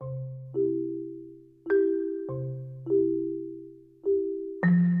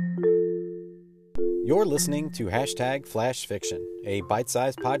You're listening to Hashtag Flash Fiction, a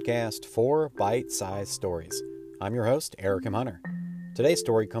bite-sized podcast for bite-sized stories. I'm your host, Eric M. Hunter. Today's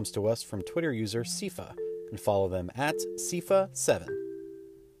story comes to us from Twitter user Sifa, and follow them at Sifa7.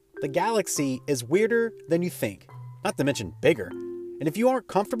 The galaxy is weirder than you think, not to mention bigger. And if you aren't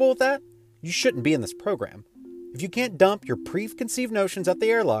comfortable with that, you shouldn't be in this program. If you can't dump your preconceived notions at the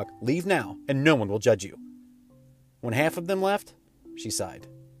airlock, leave now, and no one will judge you. When half of them left, she sighed.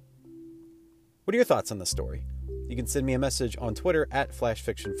 What are your thoughts on this story? You can send me a message on Twitter at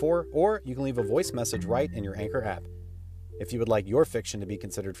FlashFiction4, or you can leave a voice message right in your Anchor app. If you would like your fiction to be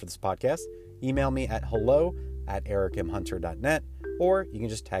considered for this podcast, email me at hello@ericmhunter.net, or you can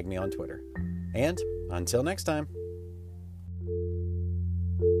just tag me on Twitter. And until next time.